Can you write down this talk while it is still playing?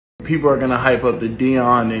People are gonna hype up the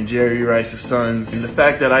Deion and Jerry Rice's sons. And the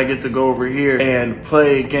fact that I get to go over here and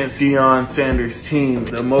play against Deion Sanders' team,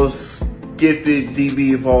 the most gifted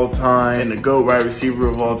DB of all time and the GOAT wide receiver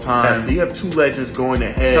of all time. So you have two legends going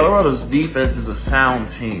ahead. Colorado's defense is a sound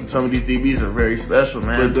team. Some of these DBs are very special,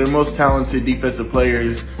 man. But their most talented defensive player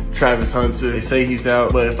is Travis Hunter. They say he's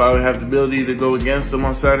out, but if I would have the ability to go against him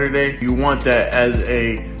on Saturday, you want that as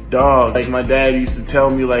a dog. Like my dad used to tell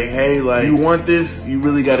me, like, hey, like, you want this, you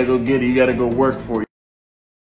really gotta go get it. You gotta go work for it.